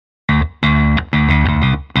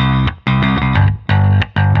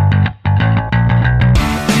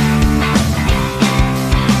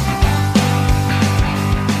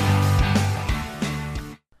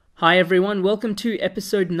Hi everyone, welcome to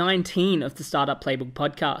episode 19 of the Startup Playbook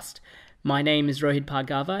podcast. My name is Rohit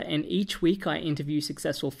Bhargava, and each week I interview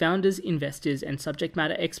successful founders, investors, and subject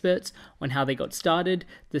matter experts on how they got started,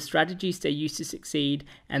 the strategies they used to succeed,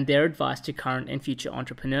 and their advice to current and future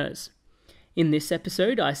entrepreneurs. In this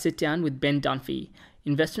episode, I sit down with Ben Dunphy,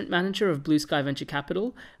 investment manager of Blue Sky Venture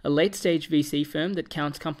Capital, a late-stage VC firm that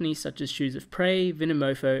counts companies such as Shoes of Prey,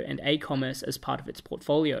 Vinomofo, and aCommerce as part of its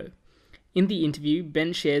portfolio. In the interview,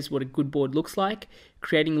 Ben shares what a good board looks like,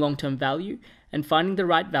 creating long-term value, and finding the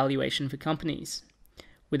right valuation for companies.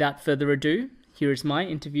 Without further ado, here is my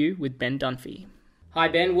interview with Ben Dunphy. Hi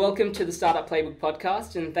Ben, welcome to the Startup Playbook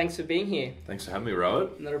podcast, and thanks for being here. Thanks for having me,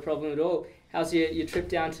 Rohit. Not a problem at all. How's your trip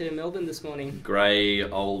down to Melbourne this morning? Grey,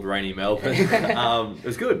 old, rainy Melbourne. It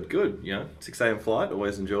was good. You know, 6 a.m. flight,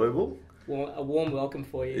 always enjoyable. Well, a warm welcome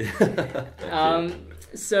for you.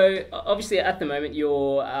 So obviously at the moment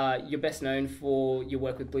you're best known for your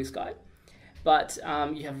work with Blue Sky, but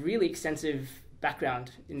you have really extensive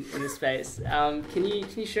background in this space. Can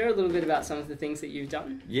you share a little bit about some of the things that you've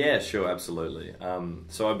done? Yeah, sure, absolutely.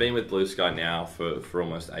 So I've been with Blue Sky now for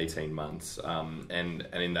almost 18 months, and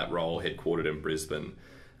in that role headquartered in Brisbane.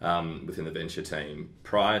 Within the venture team.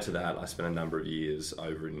 Prior to that, I spent a number of years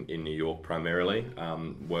over in New York primarily,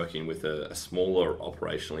 working with a smaller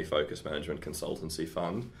operationally focused management consultancy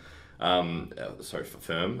firm, and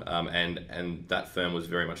that firm was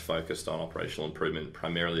very much focused on operational improvement,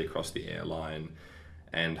 primarily across the airline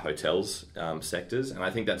and hotels sectors. And I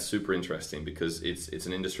think that's super interesting because it's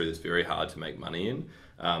an industry that's very hard to make money in.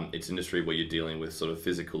 It's an industry where you're dealing with sort of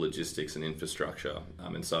physical logistics and infrastructure.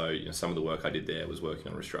 And so some of the work I did there was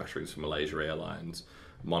working on restructurings for Malaysia Airlines,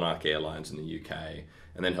 Monarch Airlines in the UK,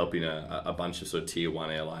 and then helping a bunch of sort of tier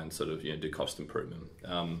one airlines sort of do cost improvement.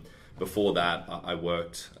 Before that, I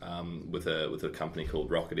worked with a company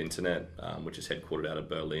called Rocket Internet, which is headquartered out of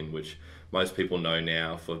Berlin, which most people know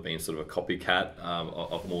now for being sort of a copycat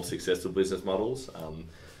of more successful business models.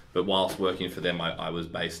 But whilst working for them, I was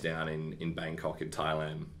based down in Bangkok in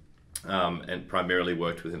Thailand, and primarily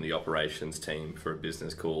worked within the operations team for a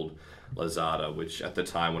business called Lazada, which at the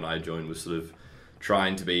time when I joined was sort of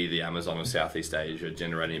trying to be the Amazon of Southeast Asia,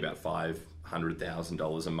 generating about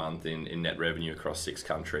 $500,000 a month in net revenue across 6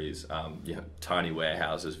 countries. Tiny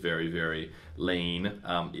warehouses, very, very lean,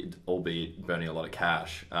 albeit burning a lot of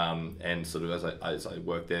cash. And sort of as I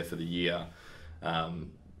worked there for the year,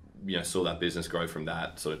 saw that business grow from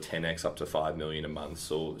that sort of 10x up to 5 million a month.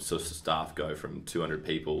 So staff go from 200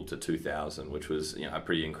 people to 2,000, which was a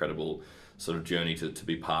pretty incredible sort of journey to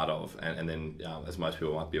be part of. And then, as most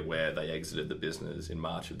people might be aware, they exited the business in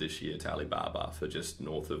March of this year to Alibaba for just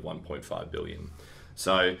north of 1.5 billion.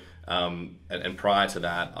 So, and prior to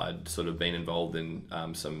that, I'd sort of been involved in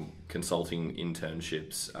some consulting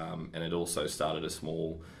internships, and had also started a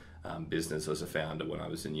small business as a founder when I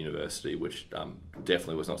was in university, which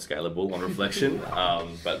definitely was not scalable on reflection,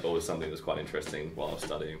 but was something that was quite interesting while I was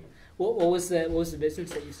studying. What was the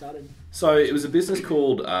business that you started? So it was a business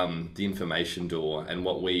called The Information Door, and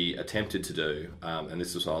what we attempted to do, and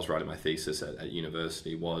this is what I was writing my thesis at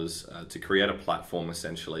university, was to create a platform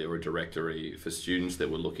essentially, or a directory for students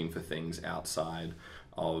that were looking for things outside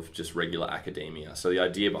of just regular academia. So the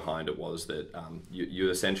idea behind it was that you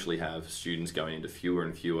essentially have students going into fewer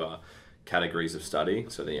and fewer categories of study.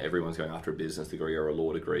 So everyone's going after a business degree or a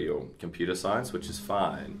law degree or computer science, which is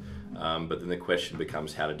fine. But then the question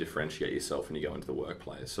becomes how to differentiate yourself when you go into the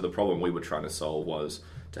workplace. So the problem we were trying to solve was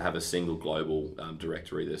to have a single global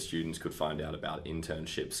directory that students could find out about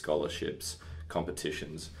internships, scholarships,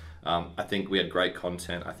 competitions. I think we had great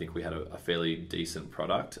content. I think we had a fairly decent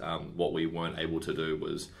product. What we weren't able to do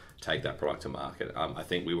was take that product to market. I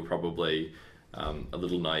think we were probably a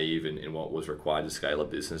little naive in what was required to scale a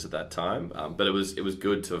business at that time. But it was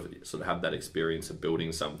good to sort of have that experience of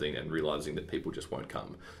building something and realizing that people just won't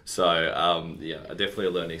come. So definitely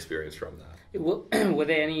a learning experience from that. Were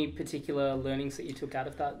there any particular learnings that you took out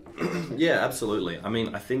of that? Yeah, absolutely. I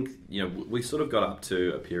mean, I think, we sort of got up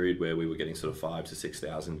to a period where we were getting sort of 5,000 to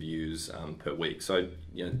 6,000 views per week. So,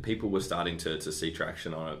 people were starting to see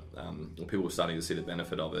traction on it. People were starting to see the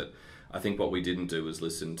benefit of it. I think what we didn't do was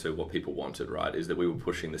listen to what people wanted, right? Is that we were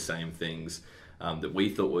pushing the same things that we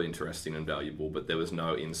thought were interesting and valuable, but there was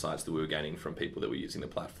no insights that we were gaining from people that were using the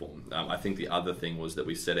platform. I think the other thing was that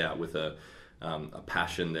we set out with a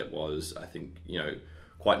passion that was, I think,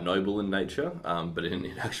 quite noble in nature, but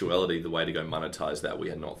in actuality, the way to go monetize that we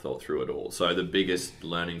had not thought through at all. So the biggest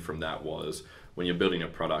learning from that was when you're building a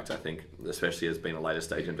product, I think, especially as being a later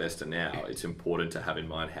stage investor now, it's important to have in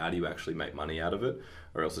mind how do you actually make money out of it,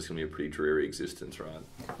 or else it's going to be a pretty dreary existence, right?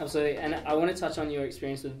 Absolutely, and I want to touch on your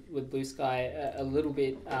experience with Blue Sky a little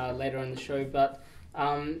bit later on the show, but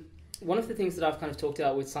one of the things that I've kind of talked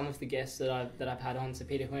about with some of the guests that I've had on, so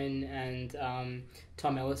Peter Huynh and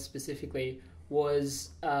Tom Ellis specifically,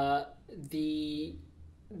 was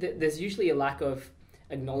there's usually a lack of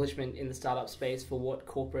acknowledgement in the startup space for what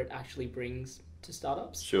corporate actually brings to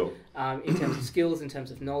startups. Sure. In terms of skills, in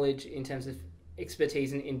terms of knowledge, in terms of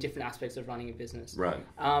expertise in different aspects of running a business. Right.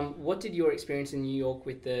 What did your experience in New York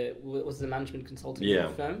with was the management consulting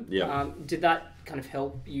firm? Yeah. Did that kind of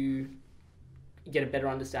help you get a better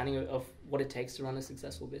understanding of what it takes to run a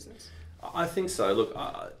successful business? I think so. Look,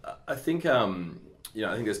 I think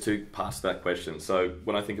I think there's two parts to that question. So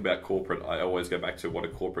when I think about corporate, I always go back to what a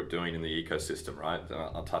corporate doing in the ecosystem, right?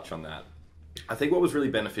 I'll touch on that. I think what was really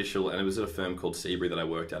beneficial, and it was at a firm called Seabury that I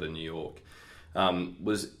worked at in New York,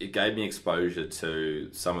 was it gave me exposure to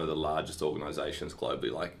some of the largest organizations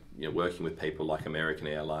globally, like working with people like American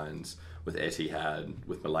Airlines, with Etihad,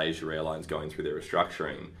 with Malaysia Airlines going through their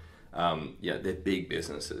restructuring. They're big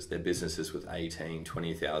businesses. They're businesses with 18,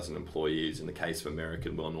 20,000 employees. In the case of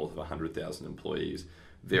American, well north of 100,000 employees.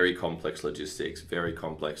 Very complex logistics, very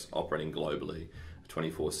complex operating globally,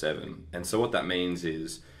 24/7. And so what that means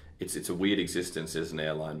is it's a weird existence as an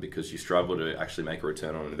airline because you struggle to actually make a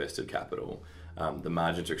return on invested capital. The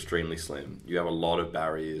margins are extremely slim. You have a lot of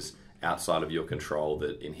barriers outside of your control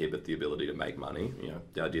that inhibit the ability to make money.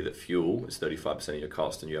 The idea that fuel is 35% of your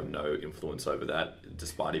cost and you have no influence over that,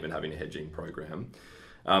 despite even having a hedging program.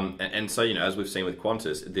 And so, as we've seen with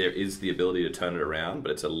Qantas, there is the ability to turn it around,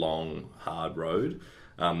 but it's a long, hard road.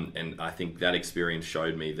 And I think that experience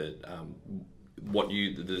showed me that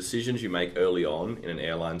the decisions you make early on in an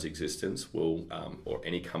airline's existence will, or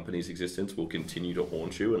any company's existence, will continue to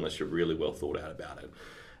haunt you unless you're really well thought out about it.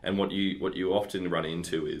 And what you often run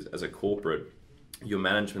into is, as a corporate, your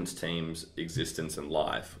management team's existence and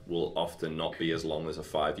life will often not be as long as a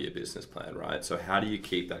 5-year business plan, right? So how do you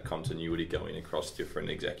keep that continuity going across different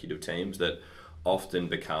executive teams that often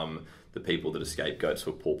become the people that are scapegoats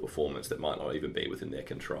for poor performance that might not even be within their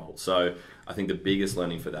control? So I think the biggest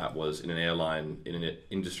learning for that was in an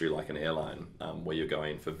industry like an airline, where you're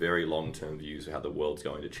going for very long-term views of how the world's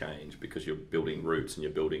going to change because you're building routes and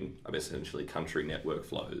you're building essentially country network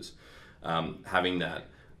flows. Having that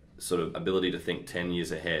sort of ability to think 10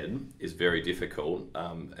 years ahead is very difficult,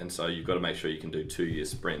 and so you've got to make sure you can do 2-year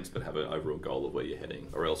sprints but have an overall goal of where you're heading,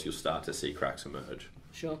 or else you'll start to see cracks emerge.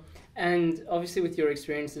 Sure. And obviously with your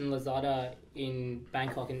experience in Lazada in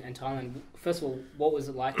Bangkok and Thailand, first of all, what was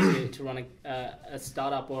it like to run a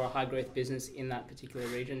startup or a high growth business in that particular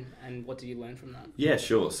region, and what did you learn from that? Yeah,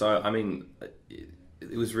 sure. So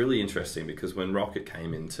it was really interesting because when Rocket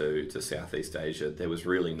came into Southeast Asia, there was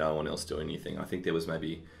really no one else doing anything. I think there was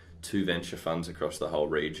maybe 2 venture funds across the whole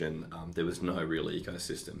region. There was no real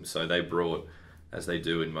ecosystem. So they brought, as they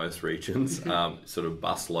do in most regions, sort of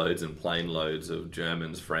bus loads and plane loads of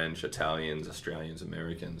Germans, French, Italians, Australians,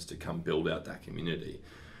 Americans to come build out that community.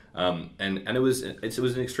 And it was an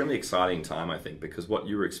extremely exciting time, I think, because what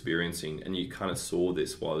you were experiencing, and you kind of saw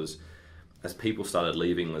this, was as people started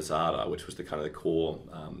leaving Lazada, which was the kind of the core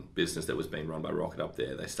business that was being run by Rocket up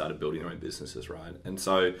there, they started building their own businesses, right? And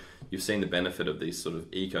so you've seen the benefit of these sort of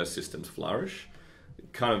ecosystems flourish.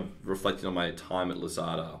 Kind of reflecting on my time at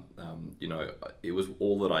Lazada, it was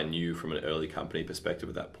all that I knew from an early company perspective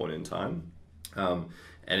at that point in time.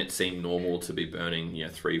 And it seemed normal to be burning,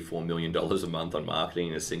 $3-4 million a month on marketing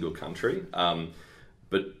in a single country.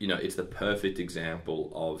 But it's the perfect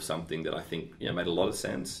example of something that I think made a lot of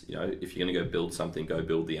sense. If you're going to go build something, go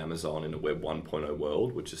build the Amazon in a Web 1.0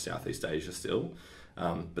 world, which is Southeast Asia still.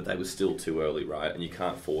 But they were still too early, right? And you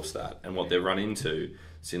can't force that. And what they've run into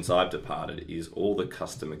since I've departed is all the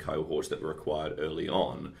customer cohorts that were acquired early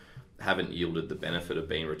on haven't yielded the benefit of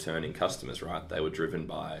being returning customers, right? They were driven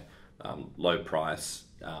by low price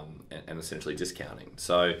and essentially discounting.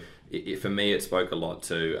 So for me, it spoke a lot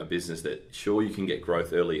to a business that, sure, you can get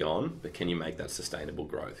growth early on, but can you make that sustainable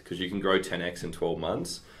growth? Because you can grow 10x in 12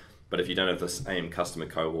 months, but if you don't have the same customer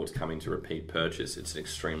cohorts coming to repeat purchase, it's an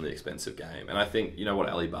extremely expensive game. And I think, what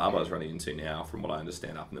Alibaba is running into now, from what I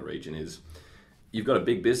understand up in the region, is you've got a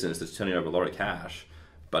big business that's turning over a lot of cash,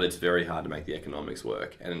 but it's very hard to make the economics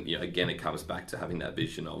work. And again, it comes back to having that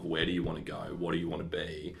vision of where do you want to go, what do you want to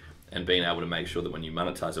be, and being able to make sure that when you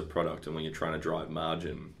monetize a product and when you're trying to drive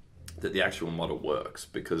margin, that the actual model works.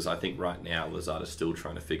 Because I think right now Lazada's still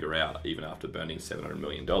trying to figure out, even after burning $700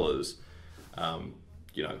 million,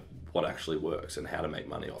 what actually works and how to make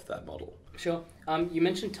money off that model. Sure. You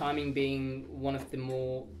mentioned timing being one of the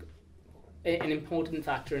an important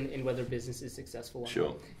factor in whether a business is successful or Sure.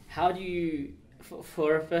 not. How do you,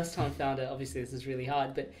 for a first-time founder, obviously this is really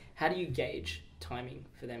hard, but how do you gauge timing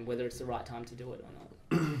for them, whether it's the right time to do it or not?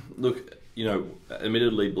 Look,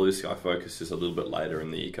 admittedly, Blue Sky Focus is a little bit later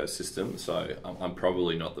in the ecosystem, so I'm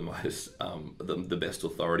probably not the most the best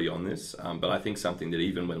authority on this. But I think something that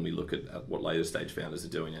even when we look at what later stage founders are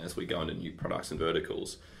doing as we go into new products and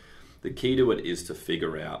verticals, the key to it is to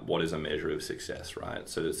figure out what is a measure of success, right?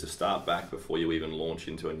 So it's to start back before you even launch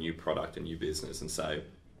into a new product, a new business, and say,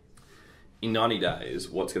 in 90 days,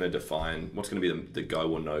 what's going to be the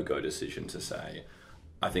go or no-go decision to say,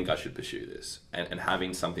 I think I should pursue this, and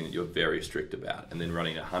having something that you're very strict about, and then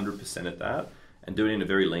running 100% at that, and doing it in a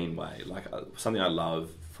very lean way. Like something I love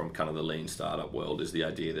from kind of the lean startup world is the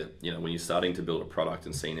idea that, when you're starting to build a product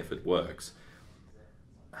and seeing if it works,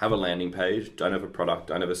 have a landing page, don't have a product,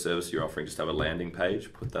 don't have a service you're offering, just have a landing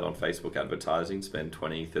page, put that on Facebook advertising, spend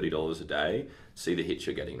 $20, $30 a day, see the hits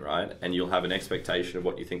you're getting, right? And you'll have an expectation of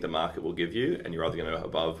what you think the market will give you, and you're either going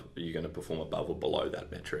to perform above or below that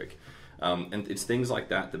metric. And it's things like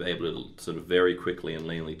that be able to sort of very quickly and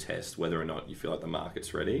leanly test whether or not you feel like the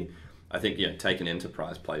market's ready. I think, take an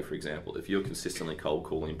enterprise play, for example. If you're consistently cold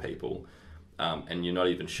calling people, and you're not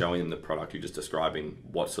even showing them the product, you're just describing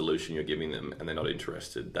what solution you're giving them, and they're not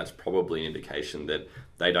interested, that's probably an indication that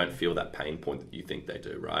they don't feel that pain point that you think they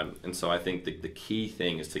do, right? And so I think the key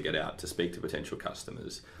thing is to get out, to speak to potential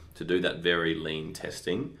customers, to do that very lean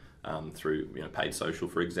testing through paid social,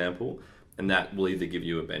 for example, and that will either give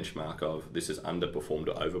you a benchmark of this is underperformed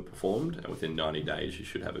or overperformed, and within 90 days you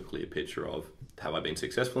should have a clear picture of, have I been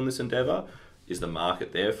successful in this endeavor? Is the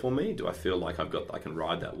market there for me? Do I feel like I can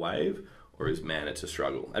ride that wave? Or it's a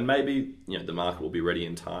struggle? And maybe the market will be ready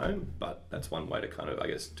in time, but that's one way to kind of, I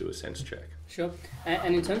guess, do a sense check. Sure.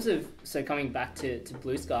 And in terms of, so coming back to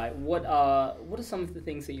Blue Sky, what are some of the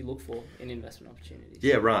things that you look for in investment opportunities?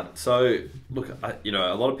 Yeah, right. So look, a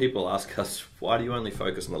lot of people ask us, why do you only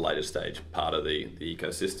focus on the later stage part of the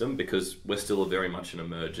ecosystem? Because we're still very much an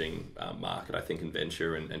emerging market, I think, in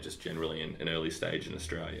venture and just generally in early stage in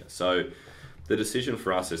Australia. So the decision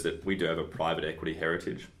for us is that we do have a private equity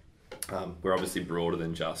heritage. We're obviously broader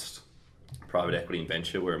than just private equity and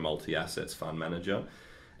venture. We're a multi-assets fund manager.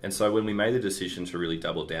 And so when we made the decision to really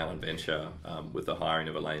double down on venture with the hiring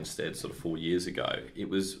of Elaine Stead sort of 4 years ago, it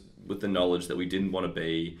was with the knowledge that we didn't want to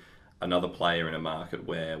be another player in a market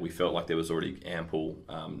where we felt like there was already ample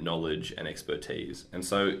knowledge and expertise. And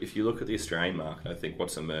so if you look at the Australian market, I think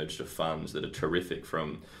what's emerged are funds that are terrific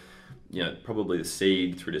from probably the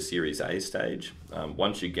seed through to Series A stage.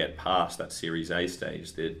 Once you get past that Series A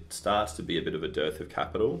stage, there starts to be a bit of a dearth of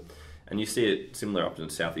capital. And you see it similar up in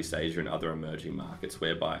Southeast Asia and other emerging markets,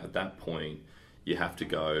 whereby at that point, you have to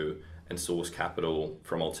go and source capital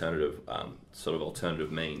from alternative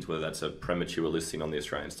means, whether that's a premature listing on the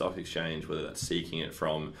Australian Stock Exchange, whether that's seeking it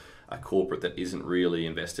from a corporate that isn't really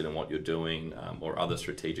invested in what you're doing, or other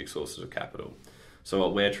strategic sources of capital. So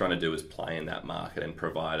what we're trying to do is play in that market and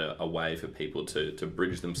provide a way for people to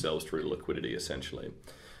bridge themselves through liquidity, essentially.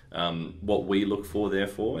 What we look for,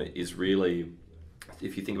 therefore, is really,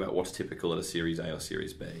 if you think about what's typical at a Series A or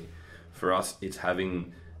Series B, for us, it's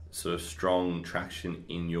having sort of strong traction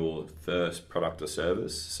in your first product or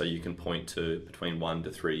service. So you can point to between 1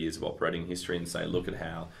 to 3 years of operating history and say, look at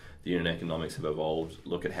how the unit economics have evolved,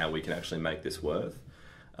 look at how we can actually make this worth.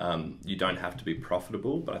 You don't have to be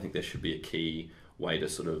profitable, but I think there should be a key way to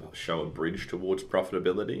sort of show a bridge towards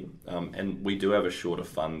profitability. And we do have a shorter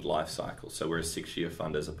fund life cycle. So we're a 6-year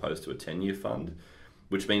fund as opposed to a 10-year fund,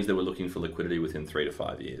 which means that we're looking for liquidity within 3 to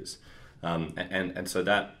 5 years. And so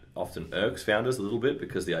that often irks founders a little bit,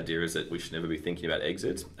 because the idea is that we should never be thinking about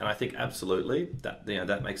exits. And I think absolutely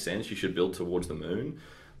that makes sense. You should build towards the moon.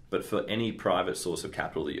 But for any private source of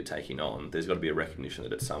capital that you're taking on, there's got to be a recognition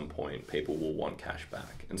that at some point people will want cash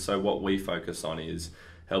back. And so what we focus on is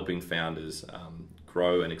helping founders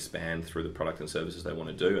grow and expand through the product and services they want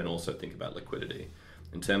to do, and also think about liquidity.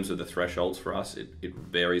 In terms of the thresholds for us, it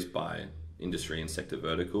varies by industry and sector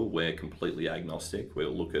vertical. We're completely agnostic.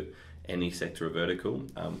 We'll look at any sector or vertical,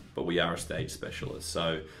 but we are a stage specialist.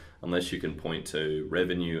 So unless you can point to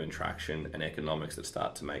revenue and traction and economics that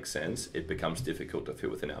start to make sense, it becomes difficult to fit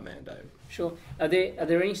within our mandate. Sure. Are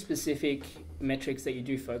there any specific metrics that you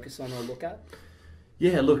do focus on or look at?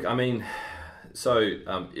 Yeah, look, I mean, so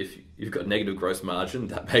if you've got negative gross margin,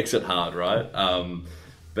 that makes it hard, right?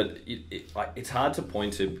 But it's hard to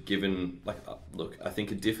point to, given, look, I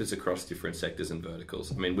think it differs across different sectors and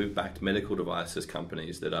verticals. I mean, we've backed medical devices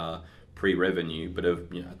companies that are pre-revenue, but are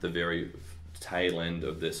at the very tail end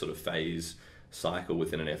of their sort of phase cycle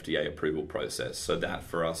within an FDA approval process. So that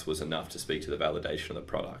for us was enough to speak to the validation of the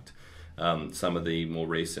product. Some of the more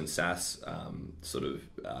recent SaaS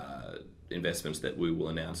investments that we will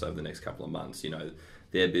announce over the next couple of months,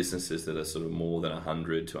 they're businesses that are sort of more than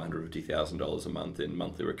 $100,000 to $150,000 a month in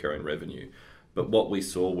monthly recurring revenue. But what we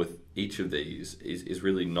saw with each of these is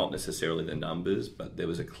really not necessarily the numbers, but there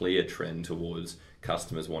was a clear trend towards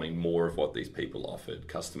customers wanting more of what these people offered.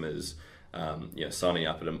 Customers signing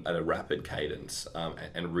up at a rapid cadence,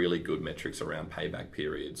 and really good metrics around payback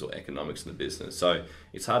periods or economics in the business. So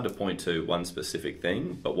it's hard to point to one specific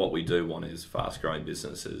thing, but what we do want is fast-growing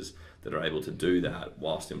businesses that are able to do that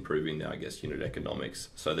whilst improving their, unit economics,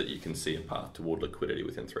 so that you can see a path toward liquidity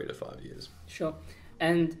within 3 to 5 years. Sure.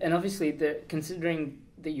 And obviously, considering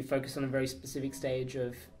that you focus on a very specific stage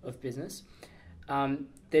of business,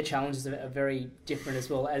 their challenges are very different as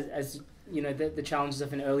well as the challenges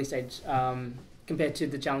of an early stage compared to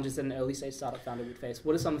the challenges that an early stage startup founder would face.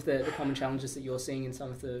 What are some of the common challenges that you're seeing in some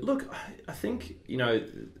of the... Look, I think,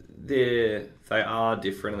 they are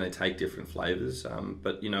different and they take different flavors,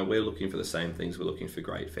 but we're looking for the same things. We're looking for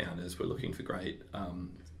great founders. We're looking for great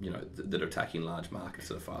that are attacking large markets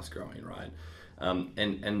that are fast growing, right?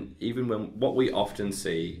 And even when what we often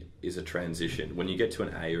see is a transition when you get to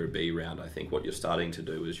an A or a B round, I think what you're starting to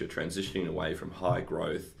do is you're transitioning away from high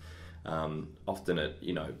growth, often at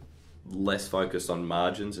less focused on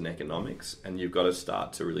margins and economics, and you've got to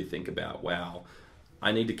start to really think about, wow,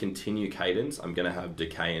 I need to continue cadence. I'm going to have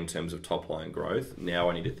decay in terms of top line growth. Now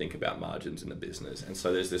I need to think about margins in the business. And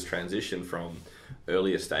so there's this transition from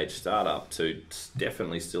earlier stage startup to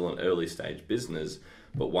definitely still an early stage business,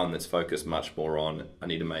 but one that's focused much more on, I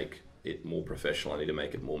need to make it more professional. I need to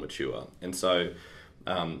make it more mature. And so,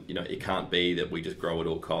 it can't be that we just grow at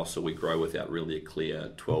all costs or we grow without really a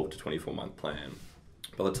clear 12 to 24 month plan.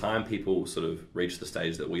 By the time people sort of reach the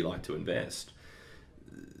stage that we like to invest,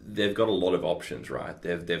 they've got a lot of options, right?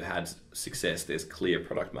 They've had success. There's clear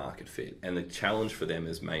product market fit. And the challenge for them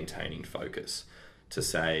is maintaining focus to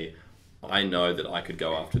say, I know that I could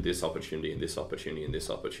go after this opportunity and this opportunity and this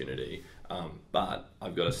opportunity, but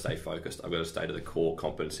I've got to stay focused. I've got to stay to the core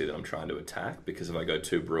competency that I'm trying to attack, because if I go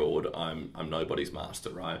too broad, I'm nobody's master,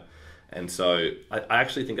 right? And so I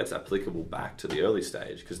actually think that's applicable back to the early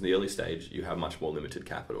stage, because in the early stage, you have much more limited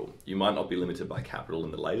capital. You might not be limited by capital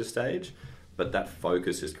in the later stage, but that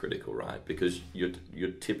focus is critical, right? Because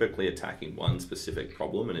you're typically attacking one specific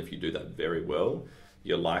problem, and if you do that very well,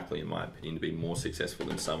 you're likely, in my opinion, to be more successful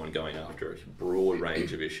than someone going after a broad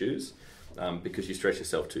range of issues, because you stretch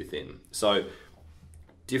yourself too thin. So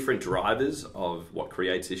different drivers of what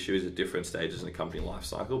creates issues at different stages in a company life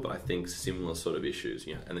cycle, but I think similar sort of issues,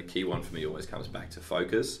 and the key one for me always comes back to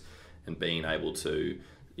focus and being able to,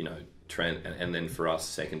 and then for us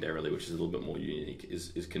secondarily, which is a little bit more unique,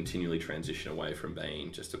 is continually transition away from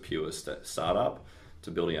being just a pure startup to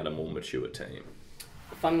building out a more mature team.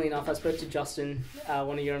 Funnily enough, I spoke to Justin,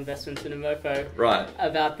 one of your investments, Vinomofo, right,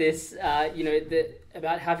 about this.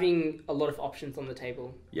 About having a lot of options on the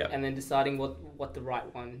table, and then deciding what the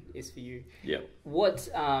right one is for you. What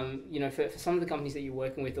for some of the companies that you're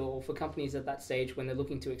working with, or for companies at that stage when they're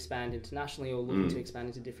looking to expand internationally or looking to expand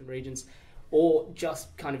into different regions, or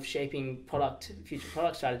just kind of shaping future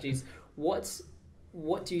product strategies, what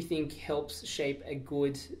do you think helps shape a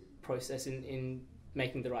good process in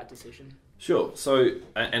making the right decision? Sure. So,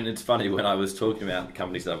 and it's funny, when I was talking about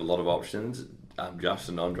companies that have a lot of options,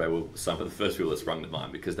 Justin and Andre were some of the first people that sprung to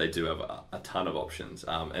mind, because they do have a ton of options.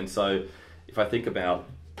 And so if I think about,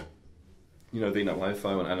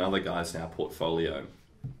 Vinomofo and other guys in our portfolio,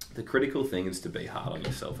 the critical thing is to be hard on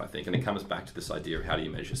yourself, I think. And it comes back to this idea of how do you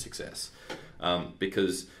measure success?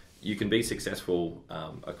 Because you can be successful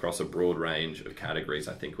across a broad range of categories,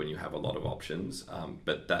 I think, when you have a lot of options.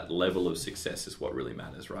 But that level of success is what really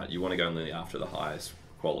matters, right? You want to go only after the highest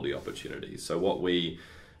quality opportunities. So what we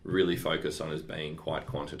really focus on is being quite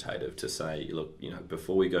quantitative to say, look,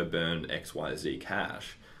 before we go burn X, Y, Z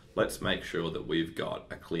cash, let's make sure that we've got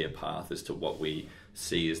a clear path as to what we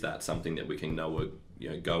see as that something that we can know,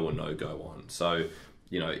 go or no go on. So,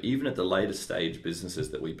 even at the later stage businesses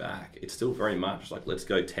that we back, it's still very much like, let's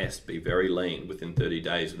go test, be very lean within 30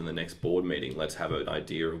 days within the next board meeting. Let's have an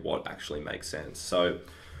idea of what actually makes sense. So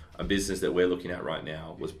a business that we're looking at right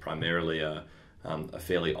now was primarily a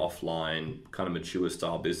fairly offline, kind of mature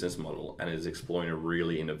style business model, and is exploring a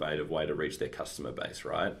really innovative way to reach their customer base,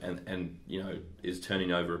 right? And is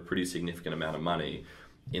turning over a pretty significant amount of money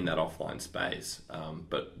in that offline space.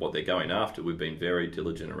 But what they're going after, we've been very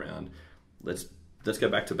diligent around, let's go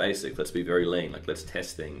back to basic. Let's be very lean. Let's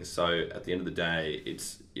test things. So at the end of the day,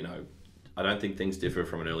 it's, I don't think things differ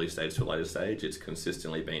from an early stage to a later stage. It's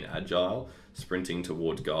consistently being agile, sprinting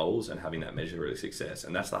towards goals and having that measure of success.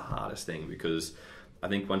 And that's the hardest thing, because I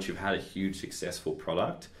think once you've had a huge successful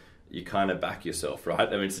product, you kind of back yourself, right?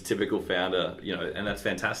 I mean, it's a typical founder, and that's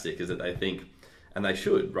fantastic, is that they think, and they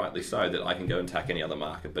should, rightly so, that I can go and attack any other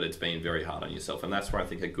market, but it's been very hard on yourself. And that's where I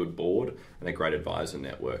think a good board and a great advisor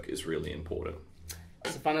network is really important.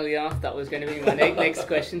 So funnily enough, that was going to be my next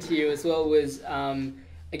question to you as well, was,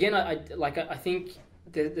 again, I think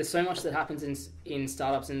there's so much that happens in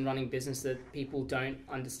startups and running business that people don't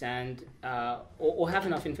understand or have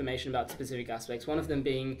enough information about specific aspects. One of them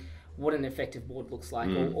being what an effective board looks like,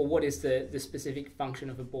 or what is the specific function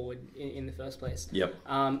of a board in the first place. Yep.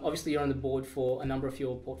 Obviously, you're on the board for a number of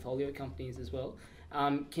your portfolio companies as well.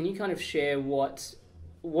 Can you kind of share what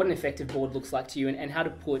an effective board looks like to you, and how to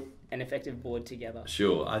put an effective board together?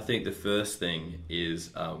 Sure. I think the first thing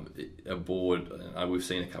is a board. We've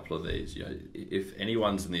seen a couple of these. If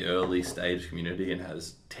anyone's in the early stage community and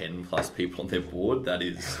has 10 plus people on their board, that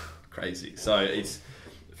is crazy. So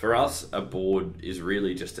for us, a board is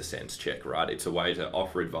really just a sense check, right? It's a way to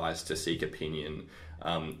offer advice, to seek opinion,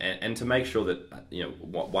 and to make sure that,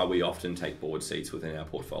 why we often take board seats within our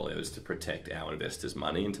portfolio is to protect our investors'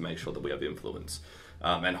 money and to make sure that we have influence.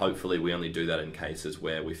 And hopefully we only do that in cases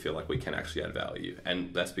where we feel like we can actually add value.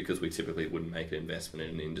 And that's because we typically wouldn't make an investment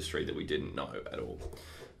in an industry that we didn't know at all.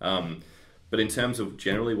 But in terms of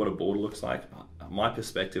generally what a board looks like, my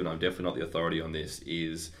perspective, and I'm definitely not the authority on this,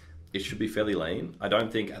 is it should be fairly lean. I don't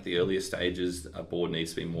think at the earliest stages a board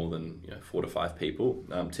needs to be more than 4 to 5 people.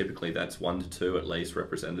 Typically that's 1 to 2 at least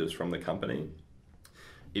representatives from the company.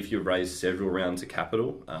 If you've raised several rounds of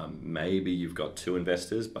capital, maybe you've got 2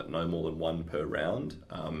 investors, but no more than 1 per round.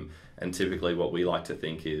 And typically what we like to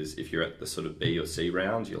think is if you're at the sort of B or C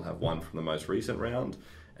round, you'll have 1 from the most recent round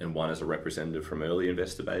and 1 as a representative from early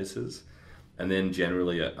investor bases. And then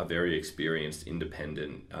generally a very experienced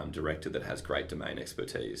independent director that has great domain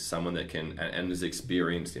expertise, someone that can and is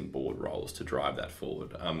experienced in board roles to drive that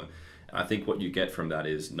forward. I think what you get from that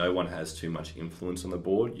is no one has too much influence on the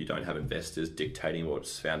board. You don't have investors dictating what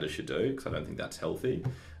founders should do, because I don't think that's healthy.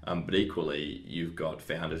 But equally, you've got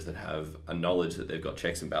founders that have a knowledge that they've got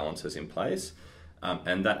checks and balances in place.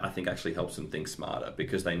 And that I think actually helps them think smarter,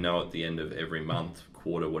 because they know at the end of every month,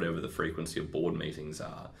 quarter, whatever the frequency of board meetings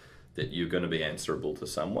are, that you're going to be answerable to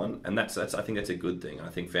someone. And that's I think that's a good thing. I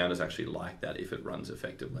think founders actually like that if it runs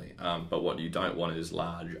effectively. But what you don't want is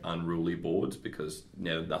large, unruly boards, because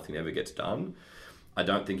nothing ever gets done. I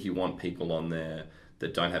don't think you want people on there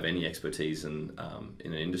that don't have any expertise in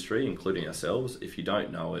an industry, including ourselves. If you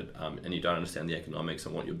don't know it and you don't understand the economics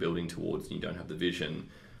and what you're building towards, and you don't have the vision,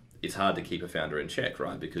 it's hard to keep a founder in check,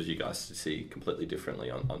 right? Because you guys see completely differently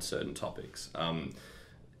on certain topics.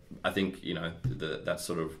 I think, that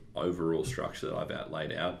sort of overall structure that I've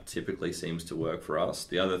laid out typically seems to work for us.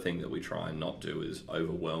 The other thing that we try and not do is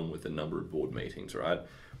overwhelm with the number of board meetings, right?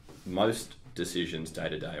 Most decisions day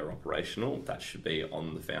to day are operational. That should be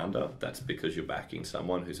on the founder. That's because you're backing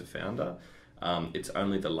someone who's a founder. It's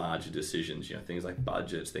only the larger decisions, things like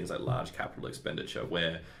budgets, things like large capital expenditure,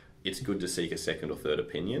 where it's good to seek a second or third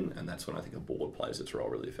opinion. And that's when I think a board plays its role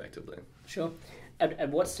really effectively. Sure. At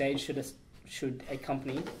what stage should a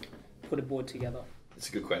company put a board together? It's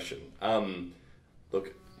a good question.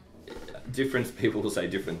 Look, different people will say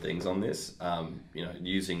different things on this.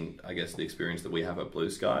 Using, I guess, the experience that we have at Blue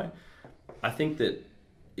Sky, I think that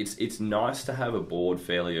it's nice to have a board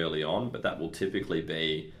fairly early on, but that will typically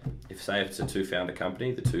be, if it's a 2-founder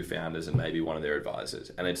company, the 2 founders and maybe one of their advisors,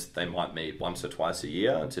 and they might meet once or twice a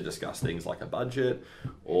year to discuss things like a budget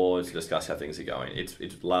or to discuss how things are going.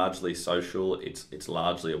 It's largely social. It's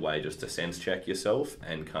largely a way just to sense check yourself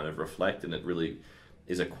and kind of reflect, and it really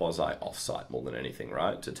is a quasi offsite more than anything,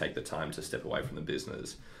 right? To take the time to step away from the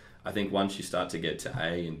business. I think once you start to get to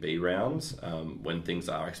A and B rounds, when things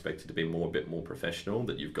are expected to be a bit more professional,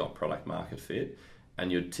 that you've got product market fit,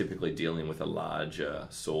 and you're typically dealing with a larger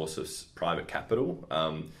source of private capital,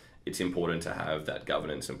 it's important to have that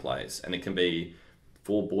governance in place. And it can be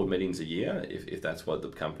 4 board meetings a year if that's what the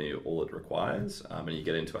company all it requires, and you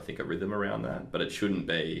get into, I think, a rhythm around that. But it shouldn't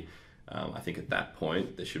be. I think at that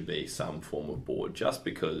point there should be some form of board, just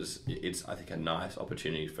because it's, I think, a nice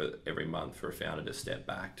opportunity for every month for a founder to step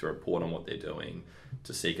back, to report on what they're doing,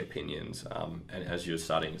 to seek opinions, and as you're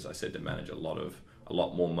starting, as I said, to manage a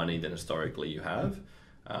lot more money than historically you have,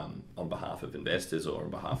 on behalf of investors or on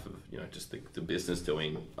behalf of just the business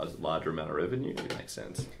doing a larger amount of revenue. It makes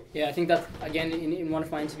sense. Yeah, I think that, again, in one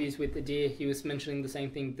of my interviews with Adir, he was mentioning the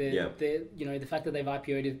same thing. The fact that they've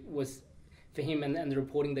IPO'd was for him, and the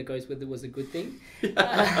reporting that goes with it was a good thing.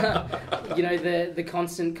 The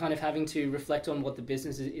constant kind of having to reflect on what the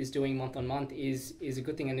business is doing month on month is a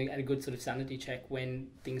good thing, and a good sort of sanity check when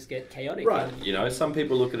things get chaotic. Right. Some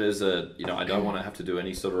people look at it as I don't want to have to do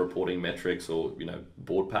any sort of reporting metrics or,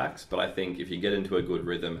 board packs, but I think if you get into a good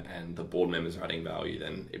rhythm and the board members are adding value,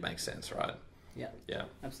 then it makes sense, right? Yeah,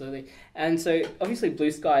 absolutely. And so obviously Blue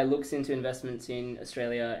Sky looks into investments in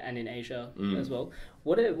Australia and in Asia as well.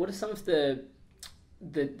 What are some of the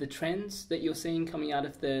trends that you're seeing coming out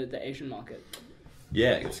of the Asian market?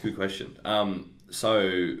 Yeah, it's a good question.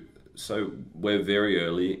 So we're very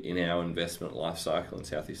early in our investment life cycle in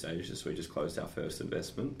Southeast Asia, so we just closed our first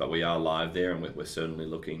investment, but we are live there, and we're certainly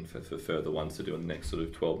looking for further ones to do in the next sort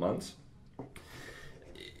of 12 months.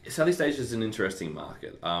 Southeast Asia is an interesting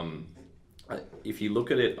market. If you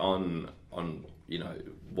look at it on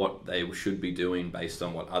what they should be doing based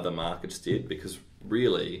on what other markets did, because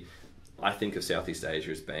really I think of Southeast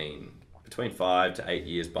Asia as being between 5 to 8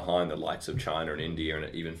 years behind the likes of China and India,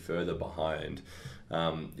 and even further behind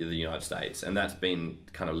the United States, and that's been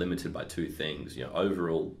kind of limited by two things: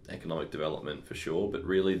 overall economic development for sure, but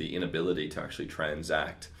really the inability to actually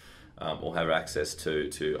transact or have access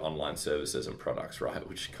to online services and products, right?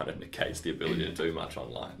 Which kind of negates the ability to do much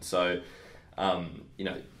online. So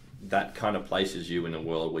that kind of places you in a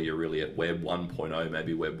world where you're really at Web 1.0,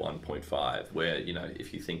 maybe Web 1.5, where,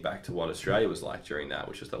 if you think back to what Australia was like during that,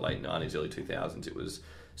 which was the late 90s, early 2000s, it was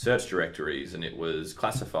search directories and it was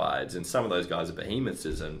classifieds, and some of those guys are behemoths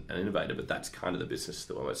and innovative, but that's kind of the business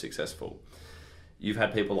that were most successful. You've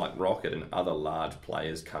had people like Rocket and other large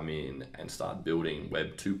players come in and start building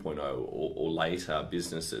Web 2.0 or later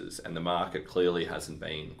businesses, and the market clearly hasn't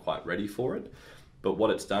been quite ready for it. But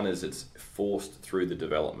what it's done is it's forced through the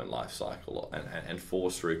development life cycle and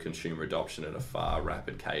forced through consumer adoption at a far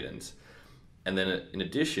rapid cadence. And then in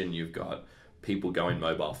addition, you've got people going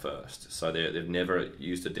mobile first. So they've never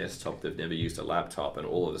used a desktop, they've never used a laptop, and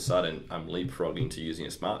all of a sudden I'm leapfrogging to using a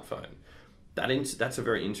smartphone. That's a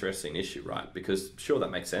very interesting issue, right? Because sure,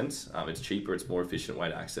 that makes sense. It's cheaper, it's a more efficient way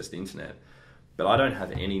to access the internet. But I don't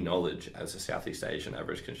have any knowledge as a Southeast Asian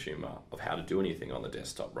average consumer of how to do anything on the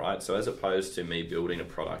desktop, right? So as opposed to me building a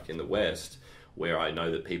product in the West where I know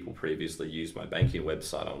that people previously used my banking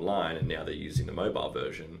website online and now they're using the mobile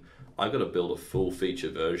version, I've got to build a full feature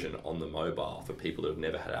version on the mobile for people that have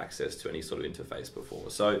never had access to any sort of interface before.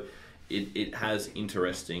 So it has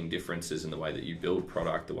interesting differences in the way that you build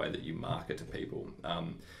product, the way that you market to people.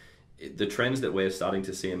 The trends that we're starting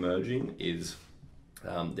to see emerging is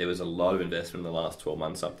there was a lot of investment in the last 12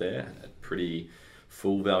 months up there at pretty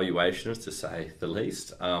full valuations, to say the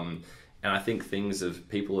least. And I think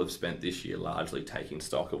people have spent this year largely taking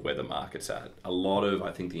stock of where the market's at. A lot of,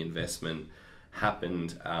 I think, the investment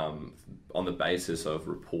happened on the basis of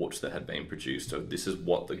reports that had been produced. So this is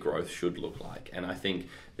what the growth should look like. And I think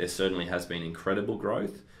there certainly has been incredible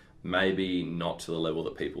growth, maybe not to the level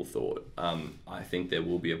that people thought. I think there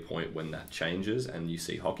will be a point when that changes and you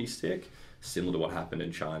see hockey stick, similar to what happened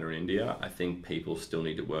in China and India. I think people still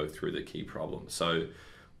need to work through the key problems. So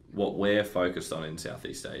what we're focused on in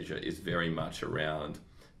Southeast Asia is very much around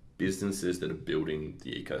businesses that are building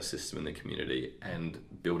the ecosystem in the community and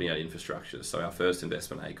building out infrastructure. So our first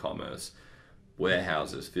investment, aCommerce,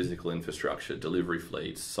 warehouses, physical infrastructure, delivery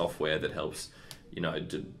fleets, software that helps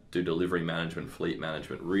do delivery management, fleet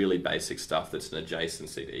management, really basic stuff that's an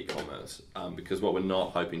adjacency to e-commerce. Because what we're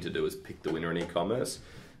not hoping to do is pick the winner in e-commerce.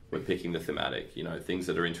 We're picking the thematic, things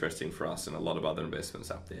that are interesting for us and a lot of other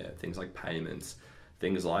investments up there, things like payments,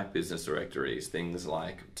 things like business directories, things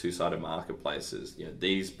like two-sided marketplaces.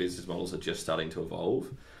 These business models are just starting to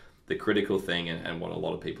evolve. The critical thing, and what a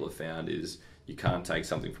lot of people have found, is you can't take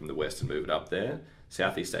something from the West and move it up there.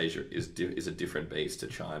 Southeast Asia is a different beast to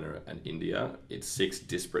China and India. It's 6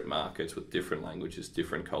 disparate markets with different languages,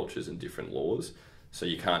 different cultures, and different laws. So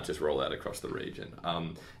you can't just roll out across the region.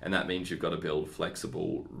 And that means you've got to build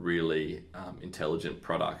flexible, really intelligent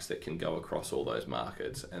products that can go across all those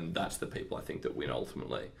markets. And that's the people I think that win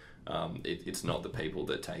ultimately. It's not the people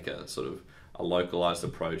that take a sort of a localized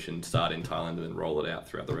approach and start in Thailand and then roll it out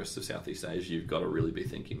throughout the rest of Southeast Asia. You've got to really be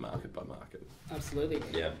thinking market by market. Absolutely.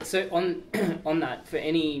 Yeah. So on that, for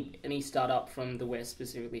any startup from the West,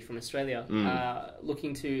 specifically from Australia,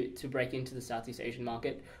 looking to break into the Southeast Asian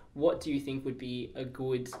market, what do you think would be a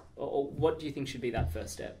good, or what do you think should be that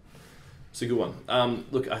first step? It's a good one.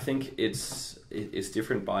 Look, I think it's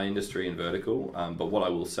different by industry and vertical, but what I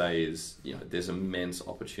will say is, there's immense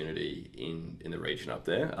opportunity in the region up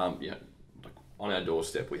there. On our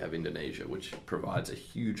doorstep, we have Indonesia, which provides a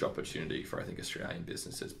huge opportunity for, I think, Australian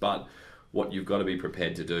businesses. But what you've got to be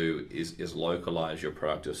prepared to do is localize your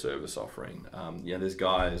product or service offering. There's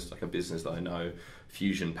guys like a business that I know,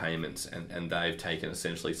 Fusion Payments, and they've taken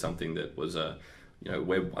essentially something that was a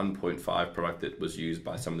Web 1.5 product that was used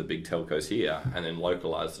by some of the big telcos here, and then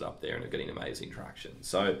localized it up there, and are getting amazing traction.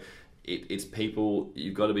 So it's people,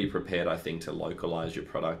 you've got to be prepared, I think, to localize your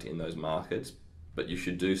product in those markets, but you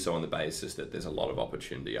should do so on the basis that there's a lot of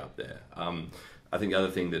opportunity up there. I think the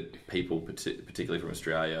other thing that people, particularly from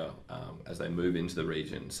Australia, as they move into the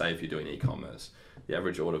region, say if you're doing e-commerce, the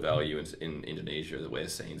average order value in Indonesia that we're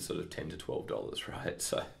seeing is sort of $10 to $12, right?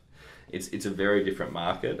 So it's a very different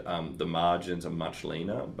market. The margins are much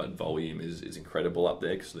leaner, but volume is incredible up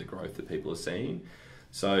there because of the growth that people are seeing.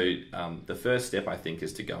 So the first step, I think,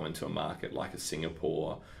 is to go into a market like a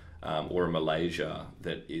Singapore or a Malaysia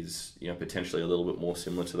that is potentially a little bit more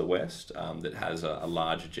similar to the West, that has a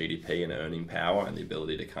larger GDP and earning power and the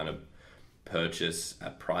ability to kind of purchase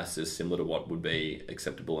at prices similar to what would be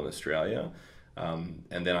acceptable in Australia. And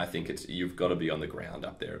then I think you've got to be on the ground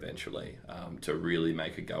up there eventually to really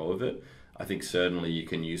make a go of it. I think certainly you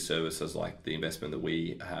can use services like the investment that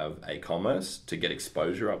we have, aCommerce, to get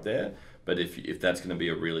exposure up there. But if that's going to be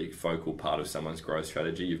a really focal part of someone's growth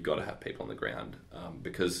strategy, you've got to have people on the ground,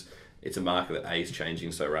 because it's a market that is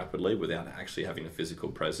changing so rapidly without actually having a physical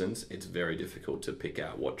presence. It's very difficult to pick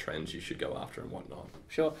out what trends you should go after and what not.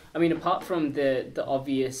 Sure. I mean, apart from the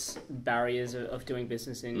obvious barriers of doing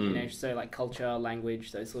business in Asia, so like culture,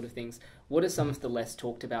 language, those sort of things, what are some of the less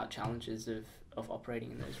talked about challenges of operating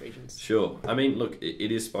in those regions? Sure. I mean, look,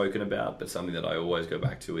 it is spoken about, but something that I always go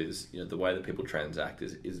back to is the way that people transact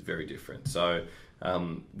is very different. So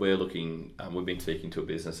we've been speaking to a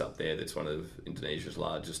business up there that's one of Indonesia's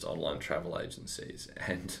largest online travel agencies,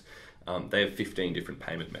 and they have 15 different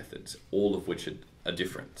payment methods, all of which are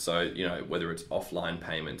different. So whether it's offline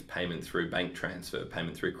payment through bank transfer,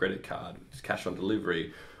 payment through credit card, cash on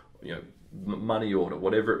delivery, money order,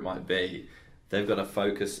 whatever it might be, they've got to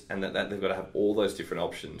focus, and that they've got to have all those different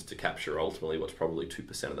options to capture ultimately what's probably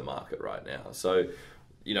 2% of the market right now. So,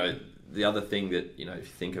 the other thing that, if you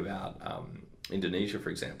think about Indonesia, for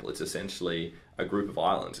example, it's essentially a group of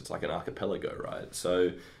islands. It's like an archipelago, right?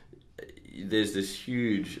 So there's this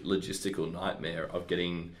huge logistical nightmare of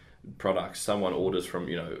getting products. Someone orders from,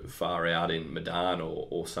 far out in Medan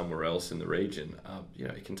or somewhere else in the region.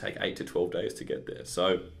 It can take 8 to 12 days to get there.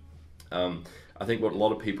 So I think what a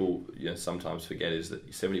lot of people sometimes forget is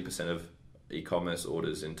that 70% of e-commerce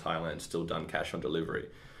orders in Thailand is still done cash on delivery,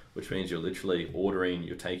 which means you're literally ordering,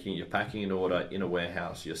 you're packing an order in a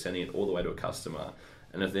warehouse, you're sending it all the way to a customer,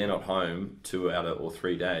 and if they're not home 2 out or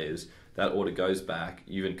 3 days, that order goes back.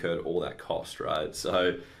 You've incurred all that cost, right?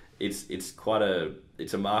 So it's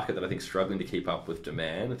a market that I think is struggling to keep up with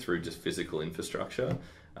demand through just physical infrastructure.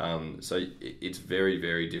 So it's very,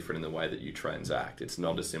 very different in the way that you transact. It's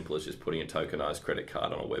not as simple as just putting a tokenized credit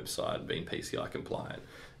card on a website and being PCI compliant.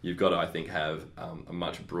 You've got to, I think, have a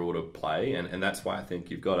much broader play, and that's why I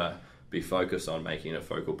think you've got to be focused on making it a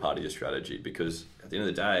focal part of your strategy, because at the end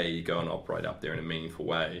of the day, you go and operate up there in a meaningful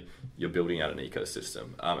way, you're building out an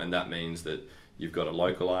ecosystem, and that means that you've got to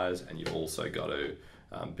localize, and you've also got to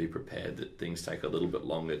be prepared that things take a little bit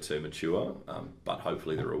longer to mature, but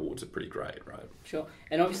hopefully the rewards are pretty great, right? Sure.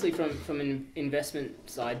 And obviously from an investment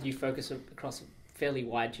side, you focus across a fairly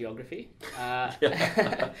wide geography. How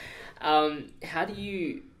do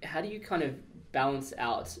you kind of balance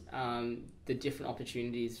out the different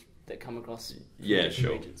opportunities that come across different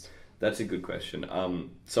regions? That's a good question.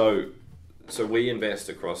 So we invest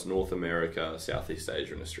across North America, Southeast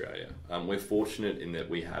Asia, and Australia. We're fortunate in that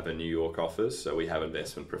we have a New York office, so we have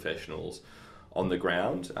investment professionals on the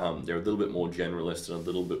ground. They're a little bit more generalist and a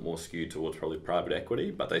little bit more skewed towards probably private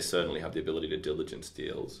equity, but they certainly have the ability to diligence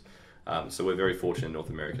deals. So we're very fortunate in North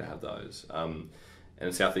America to have those. And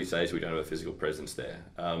in Southeast Asia, we don't have a physical presence there.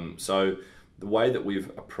 So the way that we've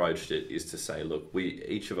approached it is to say, look,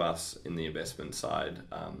 each of us in the investment side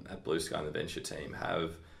at Blue Sky and the venture team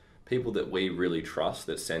have people that we really trust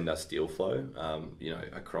that send us deal flow,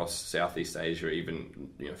 across Southeast Asia, even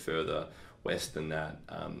further west than that,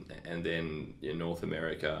 and then in North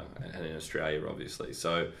America and in Australia, obviously.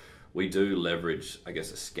 So we do leverage, I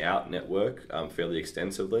guess, a scout network fairly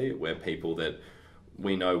extensively, where people that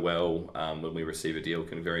we know well, when we receive a deal,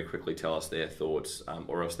 can very quickly tell us their thoughts,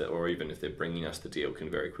 or even if they're bringing us the deal, can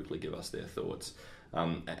very quickly give us their thoughts.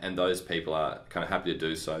 And those people are kind of happy to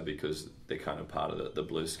do so because they're kind of part of the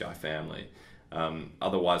Blue Sky family.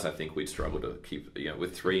 Otherwise, I think we'd struggle to keep,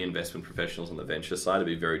 with 3 investment professionals on the venture side, it'd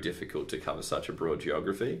be very difficult to cover such a broad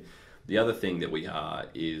geography. The other thing that we are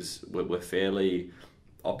is we're fairly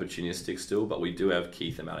opportunistic still, but we do have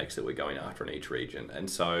key thematics that we're going after in each region. And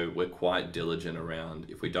so we're quite diligent around,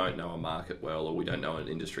 if we don't know a market well or we don't know an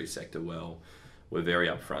industry sector well, we're very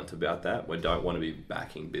upfront about that. We don't want to be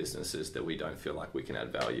backing businesses that we don't feel like we can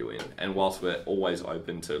add value in. And whilst we're always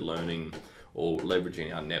open to learning or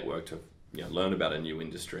leveraging our network to learn about a new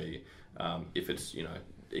industry, if it's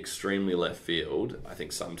extremely left field, I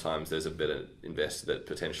think sometimes there's a better investor that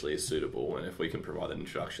potentially is suitable, and if we can provide an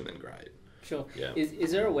introduction, then great. Sure. Yeah.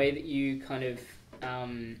 Is there a way that you kind of,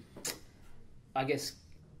 I guess,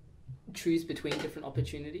 choose between different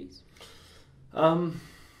opportunities?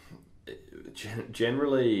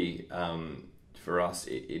 Generally, for us,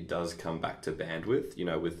 it does come back to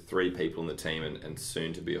bandwidth. With 3 people in the team and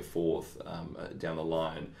soon to be a 4th down the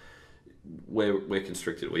line, we're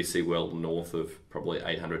constricted. We see well north of probably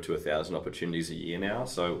 800 to 1,000 opportunities a year now,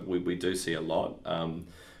 so we do see a lot.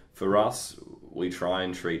 For us, we try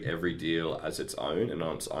and treat every deal as its own and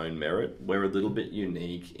on its own merit. We're a little bit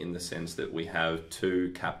unique in the sense that we have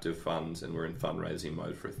 2 captive funds and we're in fundraising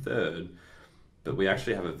mode for a 3rd, but we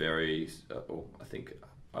actually have a very, I think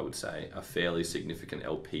I would say, a fairly significant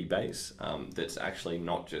LP base that's actually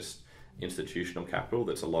not just institutional capital.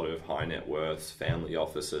 That's a lot of high net worths, family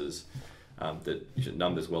offices, that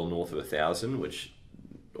numbers well north of 1,000, which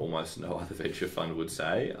almost no other venture fund would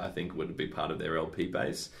say, I think would be part of their LP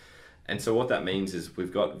base. And so what that means is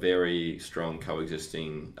we've got very strong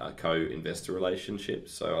coexisting co-investor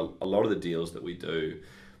relationships. So a lot of the deals that we do,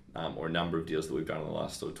 or a number of deals that we've done in the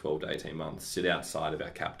last sort of 12 to 18 months, sit outside of our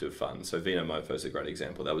captive fund. So Vinomofo is a great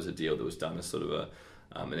example. That was a deal that was done as sort of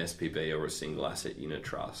an SPV or a single asset unit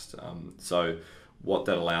trust. So what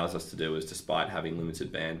that allows us to do is, despite having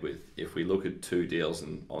limited bandwidth, if we look at 2 deals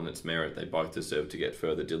and on its merit they both deserve to get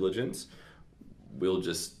further diligence, we'll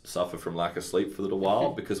just suffer from lack of sleep for a little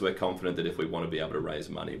while because we're confident that if we want to be able to raise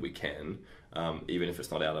money, we can, even if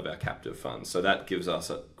it's not out of our captive funds. So that gives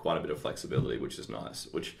us quite a bit of flexibility, which is nice,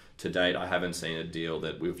 which to date I haven't seen a deal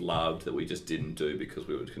that we've loved that we just didn't do because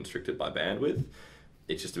we were constricted by bandwidth.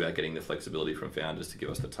 It's just about getting the flexibility from founders to give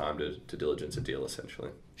us the time to diligence a deal, essentially.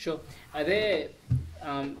 Sure. Are there,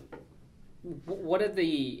 what are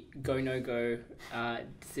the go-no-go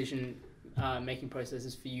decision making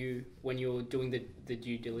processes for you when you're doing the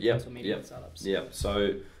due diligence or meeting with startups? Yeah.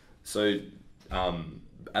 So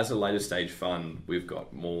as a later stage fund, we've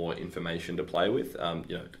got more information to play with.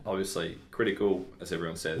 Obviously critical, as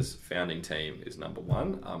everyone says, founding team is number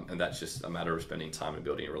 1, and that's just a matter of spending time and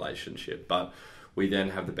building a relationship. But we then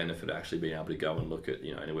have the benefit of actually being able to go and look at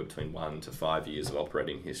anywhere between 1 to 5 years of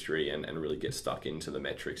operating history and really get stuck into the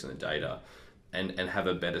metrics and the data and have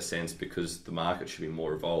a better sense, because the market should be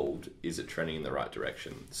more evolved. Is it trending in the right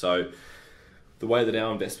direction? So the way that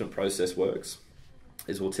our investment process works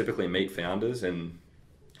is we'll typically meet founders and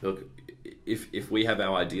look, if we have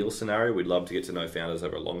our ideal scenario, we'd love to get to know founders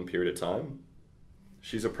over a long period of time.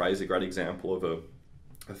 She's Appraise a great example of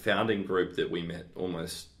a founding group that we met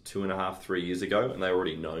almost 2.5, 3 years ago, and they were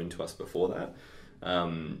already known to us before that.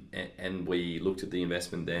 And we looked at the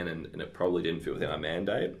investment then, and it probably didn't fit within our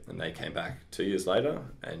mandate. And they came back 2 years later,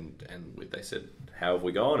 and they said, "How have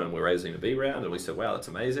we gone?" And we're raising a B round, and we said, "Wow, that's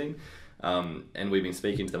amazing." And we've been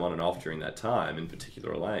speaking to them on and off during that time, in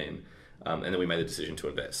particular Elaine. And then we made the decision to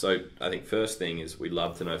invest. So I think first thing is we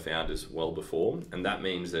love to know founders well before, and that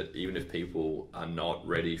means that even if people are not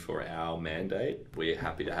ready for our mandate, we're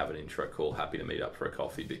happy to have an intro call, happy to meet up for a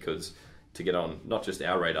coffee, because to get on not just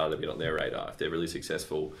our radar, to get on their radar. If they're really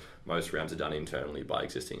successful, most rounds are done internally by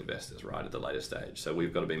existing investors right at the later stage. So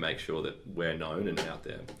we've got to make sure that we're known and out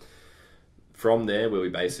there. From there, where we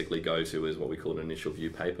basically go to is what we call an initial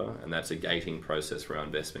view paper, and that's a gating process for our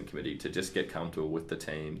investment committee to just get comfortable with the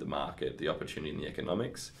team, the market, the opportunity and the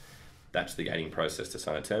economics. That's the gating process to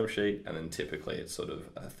sign a term sheet, and then typically it's sort of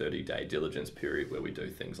a 30-day diligence period where we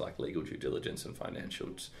do things like legal due diligence and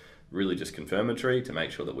financials, really just confirmatory to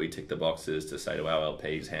make sure that we tick the boxes to say to our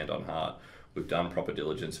LPs, hand on heart, we've done proper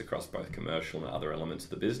diligence across both commercial and other elements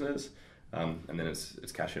of the business, and then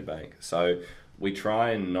it's cash in bank. So we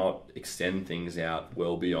try and not extend things out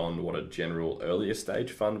well beyond what a general earlier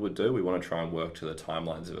stage fund would do. We want to try and work to the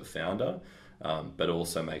timelines of a founder, but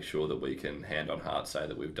also make sure that we can hand on heart say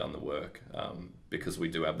that we've done the work, because we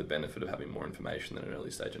do have the benefit of having more information than an early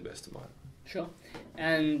stage investor might. Sure.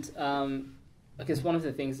 And I guess one of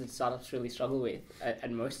the things that startups really struggle with at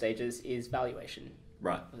most stages is valuation.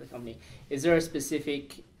 Right. Of the company. Is there a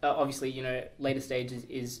specific, obviously, later stages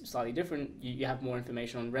is slightly different. You have more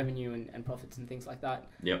information on revenue and profits and things like that.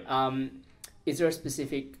 Yep. Is there a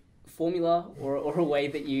specific formula or a way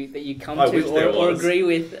that you come to or agree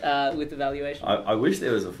with the valuation? I wish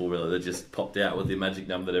there was a formula that just popped out with the magic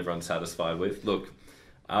number that everyone's satisfied with. Look,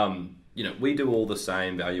 We do all the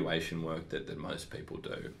same valuation work that most people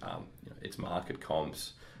do. It's market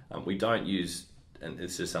comps. We don't use, and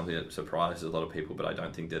this is something that surprises a lot of people, but I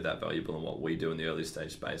don't think they're that valuable in what we do in the early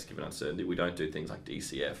stage space, given uncertainty. We don't do things like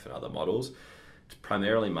DCF and other models. It's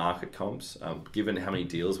primarily market comps. Given how many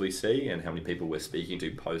deals we see and how many people we're speaking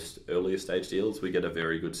to post earlier stage deals, we get a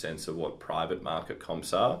very good sense of what private market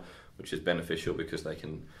comps are, which is beneficial because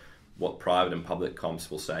what private and public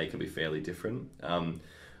comps will say can be fairly different.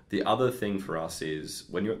 The other thing for us is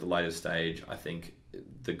when you're at the later stage, I think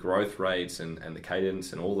the growth rates and the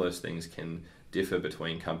cadence and all those things can differ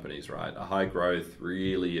between companies, right? A high growth,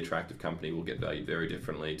 really attractive company will get valued very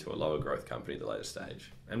differently to a lower growth company at the later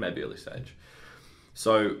stage and maybe early stage.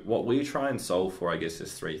 So what we try and solve for, I guess,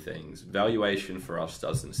 is three things. Valuation for us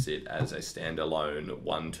doesn't sit as a standalone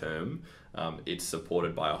one term. It's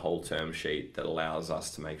supported by a whole term sheet that allows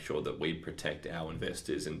us to make sure that we protect our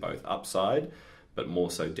investors in both upside, but more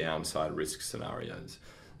so downside risk scenarios.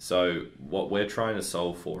 So what we're trying to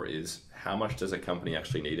solve for is how much does a company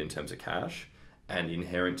actually need in terms of cash? And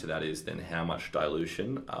inherent to that is then how much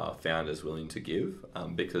dilution are founders willing to give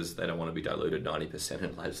because they don't want to be diluted 90% in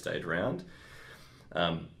a later stage round.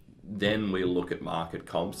 Then we look at market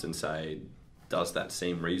comps and say, does that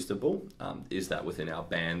seem reasonable? Is that within our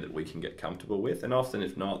band that we can get comfortable with? And often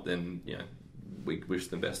if not, then we wish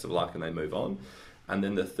them best of luck and they move on. And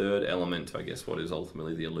then the third element to, I guess, what is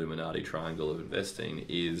ultimately the Illuminati triangle of investing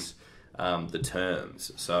is the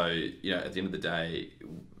terms. So, at the end of the day,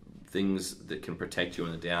 things that can protect you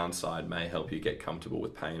on the downside may help you get comfortable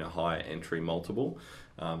with paying a higher entry multiple.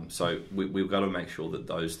 So we've got to make sure that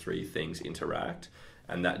those three things interact.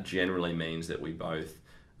 And that generally means that we both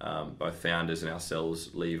founders and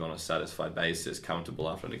ourselves leave on a satisfied basis, comfortable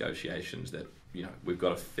after negotiations that, we've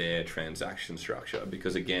got a fair transaction structure.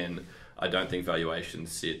 Because again, I don't think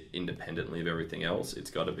valuations sit independently of everything else.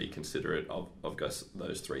 It's got to be considerate of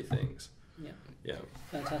those three things. Yeah.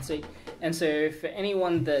 Fantastic. And so for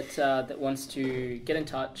anyone that wants to get in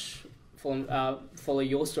touch, follow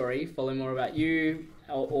your story, follow more about you,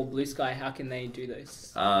 or Blue Sky, how can they do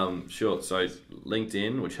this? Sure. So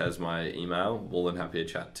LinkedIn, which has my email, more than happy to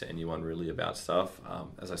chat to anyone really about stuff.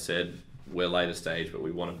 As I said, we're later stage, but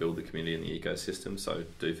we want to build the community and the ecosystem. So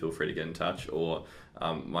do feel free to get in touch, or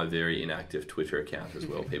my very inactive Twitter account as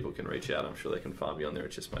well. People can reach out. I'm sure they can find me on there.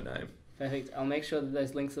 It's just my name. Perfect. I'll make sure that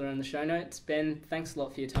those links are in the show notes. Ben, thanks a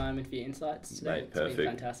lot for your time and for your insights today. Mate, perfect. It's been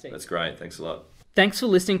fantastic. That's great. Thanks a lot. Thanks for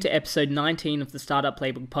listening to episode 19 of the Startup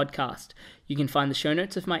Playbook podcast. You can find the show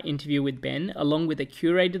notes of my interview with Ben, along with a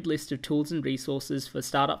curated list of tools and resources for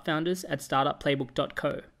startup founders at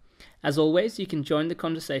startupplaybook.co. As always, you can join the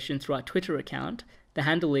conversation through our Twitter account. The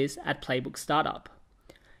handle is @PlaybookStartup.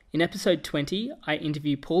 In episode 20, I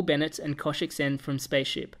interview Paul Bennett and Kaushik Sen from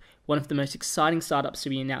Spaceship, one of the most exciting startups to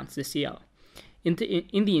be announced this year. In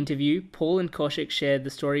the interview, Paul and Kaushik shared the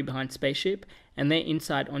story behind Spaceship and their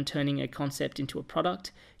insight on turning a concept into a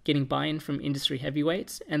product, getting buy-in from industry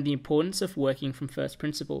heavyweights, and the importance of working from first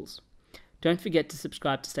principles. Don't forget to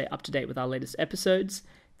subscribe to stay up to date with our latest episodes.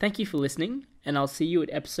 Thank you for listening, and I'll see you at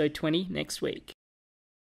episode 20 next week.